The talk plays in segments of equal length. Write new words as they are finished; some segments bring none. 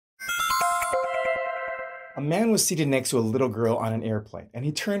A man was seated next to a little girl on an airplane, and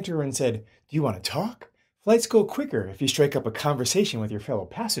he turned to her and said, "Do you want to talk? Flights go quicker if you strike up a conversation with your fellow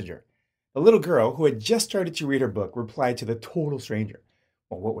passenger." The little girl, who had just started to read her book, replied to the total stranger,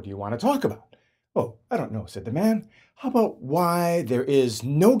 "Well, what would you want to talk about?" "Oh, I don't know," said the man. "How about why there is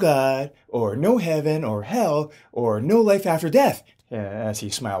no God, or no heaven, or hell, or no life after death?" As he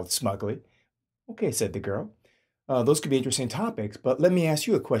smiled smugly. "Okay," said the girl. Those could be interesting topics, but let me ask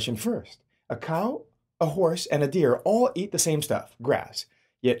you a question first. A cow, a horse, and a deer all eat the same stuff, grass.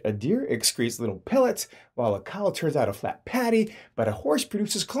 Yet a deer excretes little pellets, while a cow turns out a flat patty, but a horse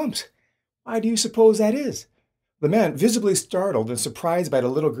produces clumps. Why do you suppose that is? The man, visibly startled and surprised by the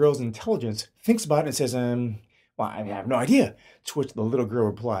little girl's intelligence, thinks about it and says, well, I have no idea. To which the little girl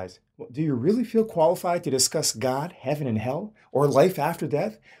replies, "Well, do you really feel qualified to discuss God, heaven, and hell, or life after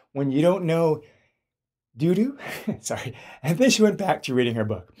death when you don't know doo-doo?" Sorry. And then she went back to reading her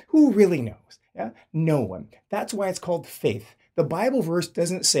book. Who really knows? Yeah? No one. That's why it's called faith. The Bible verse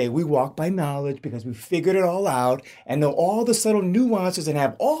doesn't say we walk by knowledge because we figured it all out and know all the subtle nuances and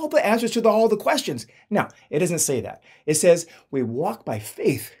have all the answers to all the questions. No, it doesn't say that. It says we walk by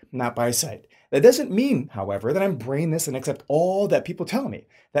faith, not by sight. That doesn't mean, however, that I'm brainless and accept all that people tell me.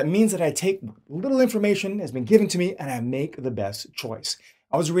 That means that I take little information that's been given to me and I make the best choice.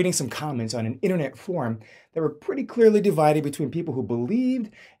 I was reading some comments on an internet forum that were pretty clearly divided between people who believed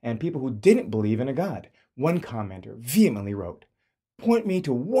and people who didn't believe in a God. One commenter vehemently wrote, "Point me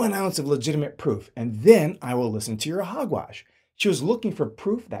to 1 ounce of legitimate proof, and then I will listen to your hogwash." She was looking for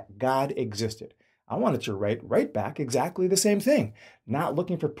proof that God existed. I wanted to write right back exactly the same thing, not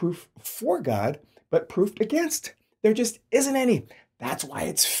looking for proof for God, but proof against. There just isn't any. That's why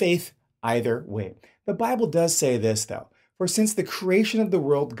it's faith either way. The Bible does say this, though. For since the creation of the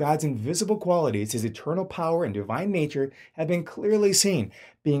world, God's invisible qualities, his eternal power and divine nature, have been clearly seen,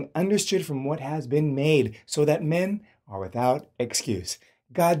 being understood from what has been made, so that men are without excuse.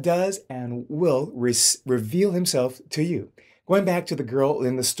 God does and will reveal himself to you. Going back to the girl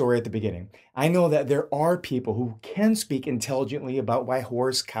in the story at the beginning, I know that there are people who can speak intelligently about why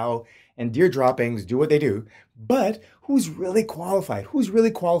horse, cow, and deer droppings do what they do, but who's really qualified? Who's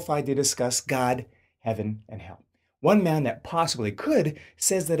really qualified to discuss God, heaven, and hell? One man that possibly could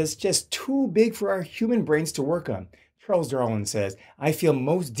says that it's just too big for our human brains to work on. Charles Darwin says, "I feel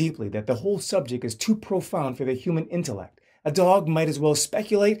most deeply that the whole subject is too profound for the human intellect. A dog might as well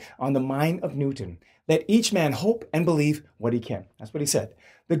speculate on the mind of Newton. Let each man hope and believe what he can." That's what he said.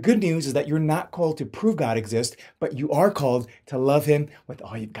 The good news is that you're not called to prove God exists, but you are called to love him with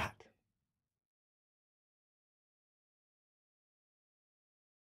all you've got.